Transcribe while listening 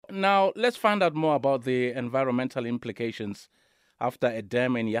Now, let's find out more about the environmental implications after a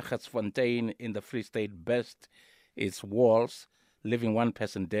dam in Jagersfontein in the Free State burst its walls, leaving one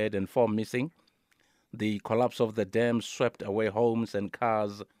person dead and four missing. The collapse of the dam swept away homes and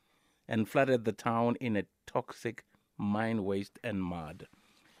cars and flooded the town in a toxic mine waste and mud.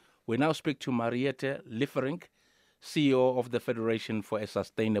 We now speak to Mariette Liefferink, CEO of the Federation for a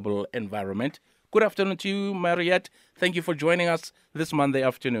Sustainable Environment. Good afternoon to you, Mariette. Thank you for joining us this Monday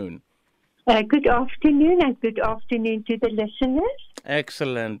afternoon. Good afternoon, and good afternoon to the listeners.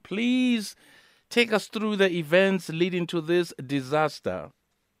 Excellent. Please take us through the events leading to this disaster.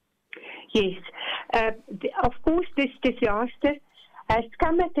 Yes. Of course, this disaster has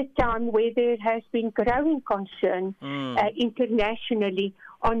come at a time where there has been growing concern internationally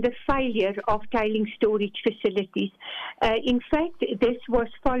on the failure of tailing storage facilities. In fact, this was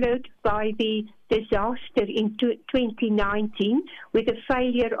followed by the disaster in 2019 with the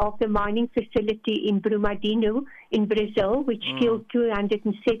failure of the mining facility in Brumadinho in Brazil, which killed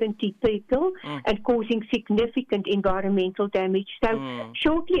 270 people and causing significant environmental damage. So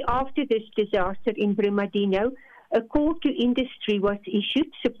shortly after this disaster in Brumadinho, a call to industry was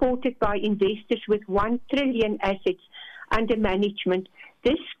issued, supported by investors with 1 trillion assets under management.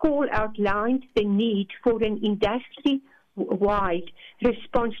 This call outlined the need for an industry-wide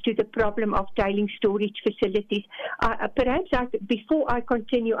response to the problem of tailing storage facilities. Before I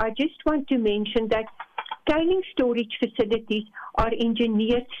continue, I just want to mention that tailing storage facilities are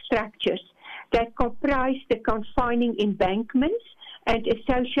engineered structures that comprise the confining embankments and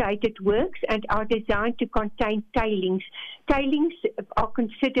associated works and are designed to contain tailings. Tailings are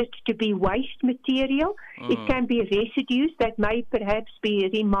considered to be waste material. It can be residues that may perhaps be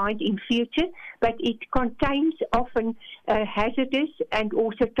remined in future, but it contains often hazardous and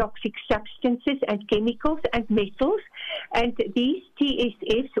also toxic substances and chemicals and metals. And these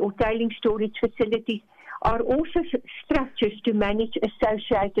TSFs, or tailing storage facilities, are also structures to manage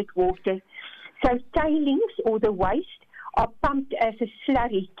associated water. So tailings, or the waste, are pumped as a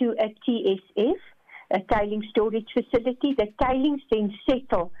slurry to a TSF, a tailing storage facility. The tailings then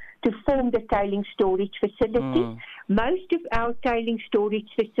settle to form the tailing storage facility. Most of our tailing storage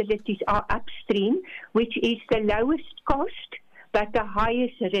facilities are upstream, which is the lowest cost but the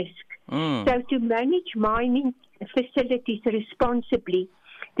highest risk. So to manage mining facilities responsibly,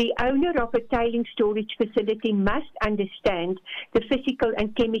 the owner of a tailing storage facility must understand the physical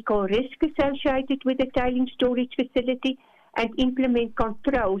and chemical risk associated with a tailing storage facility and implement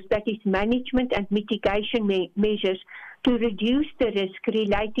controls, that is, management and mitigation measures to reduce the risk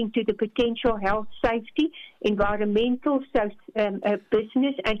relating to the potential health, safety, environmental,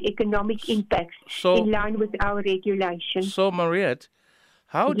 business and economic impacts in line with our regulations. So, Mariette,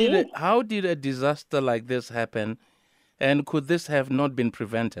 how did a disaster like this happen? And could this have not been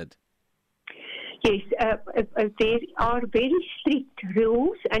prevented? Yes, there are very strict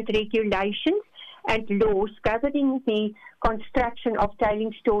rules and regulations and laws governing the construction of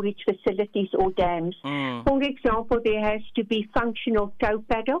tailing storage facilities or dams. For example, there has to be functional tow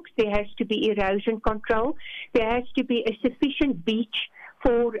paddocks, there has to be erosion control, there has to be a sufficient beach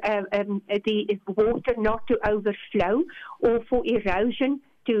for the water not to overflow or for erosion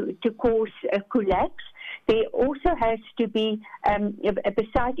to cause a collapse. There also has to be,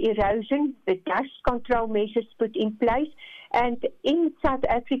 beside erosion, the dust control measures put in place. And in South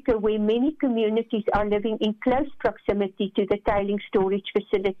Africa, where many communities are living in close proximity to the tailing storage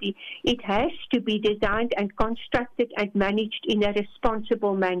facility, it has to be designed and constructed and managed in a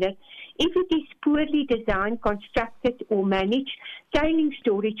responsible manner. If it is poorly designed, constructed or managed, tailing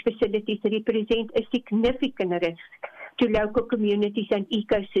storage facilities represent a significant risk to local communities and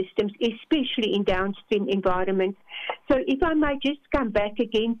ecosystems, especially in downstream environments. So if I might just come back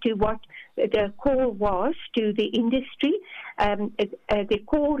again to what the call was to the industry, the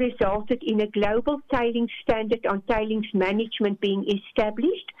call resulted in a global tailings standard on tailings management being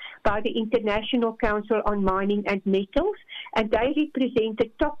established by the International Council on Mining and Metals, and they represent the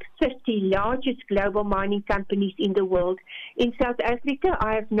top 30 largest global mining companies in the world. In South Africa,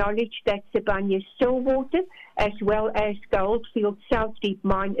 I have knowledge that Sibanye-Stillwater as well as Goldfield South Deep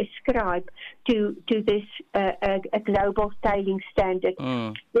Mine ascribe to this a global tailing standard.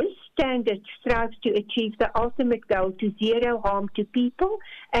 This standard strives to achieve the ultimate goal to zero harm to people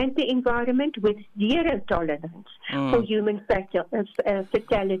and the environment with zero tolerance for human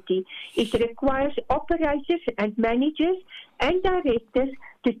fatality. It requires operators and managers and directors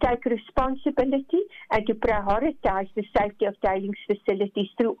to take responsibility and to prioritize the safety of tailings facilities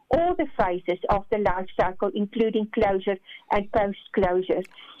through all the phases of the life cycle, including closure pre-closure and post-closure.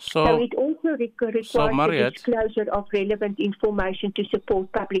 So it also requires the disclosure of relevant information to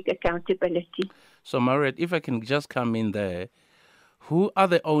support public accountability. So, Mariette, if I can just come in there, who are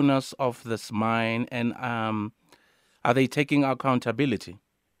the owners of this mine, and are they taking accountability?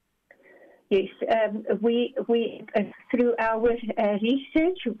 Yes, we through our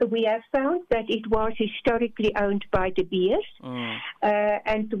research, we have found that it was historically owned by De Beers.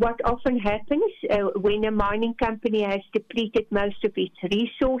 And what often happens when a mining company has depleted most of its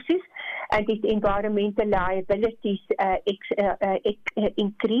resources and its environmental liabilities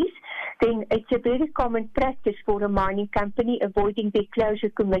increase, then it's a very common practice for a mining company avoiding their closure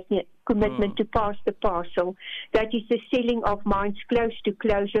commitment to pass the parcel. That is the selling of mines close to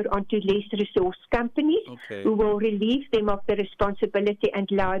closure onto less resource companies who will relieve them of the responsibility and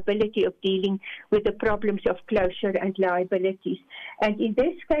liability of dealing with the problems of closure and liabilities. And in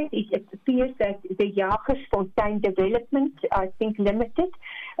this case, it appears that the Jagersfontein Development, I think Limited,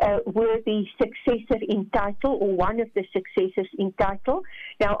 were the successor in title, or one of the successors in title.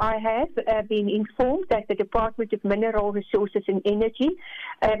 Now, I have been informed that the Department of Mineral Resources and Energy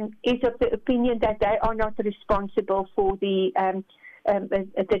is of the opinion that they are not responsible for the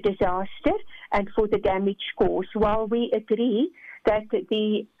disaster and for the damage caused. While we agree that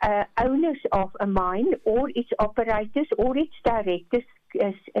the owners of a mine or its operators or its directors,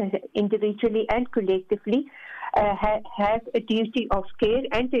 individually and collectively, have a duty of care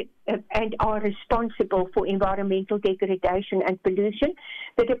and are responsible for environmental degradation and pollution,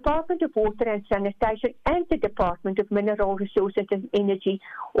 the Department of Water and Sanitation and the Department of Mineral Resources and Energy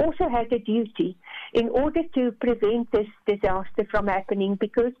also had a duty in order to prevent this disaster from happening,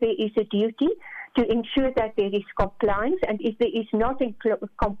 because there is a duty to ensure that there is compliance, and if there is not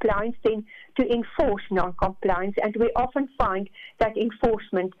compliance, then to enforce non-compliance. And we often find that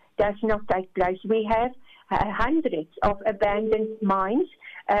enforcement does not take place. We have hundreds of abandoned mines,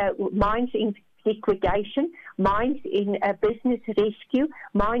 mines in liquidation, mines in business rescue,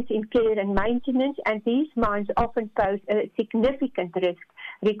 mines in care and maintenance, and these mines often pose a significant risk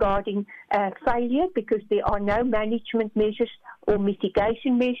regarding failure, because there are no management measures or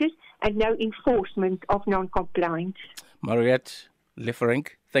mitigation measures and no enforcement of non-compliance. Mariette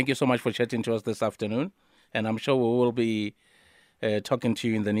Liefferink, thank you so much for chatting to us this afternoon, and I'm sure we will be talking to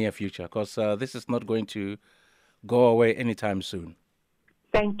you in the near future, because this is not going to go away anytime soon.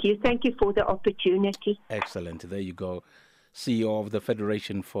 Thank you. Thank you for the opportunity. Excellent. There you go. CEO of the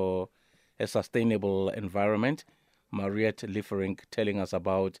Federation for a Sustainable Environment, Mariette Liefferink, telling us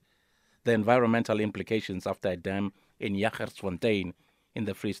about the environmental implications after a dam in Jagersfontein in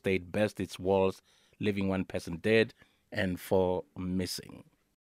the Free State burst its walls, leaving one person dead and 4 missing.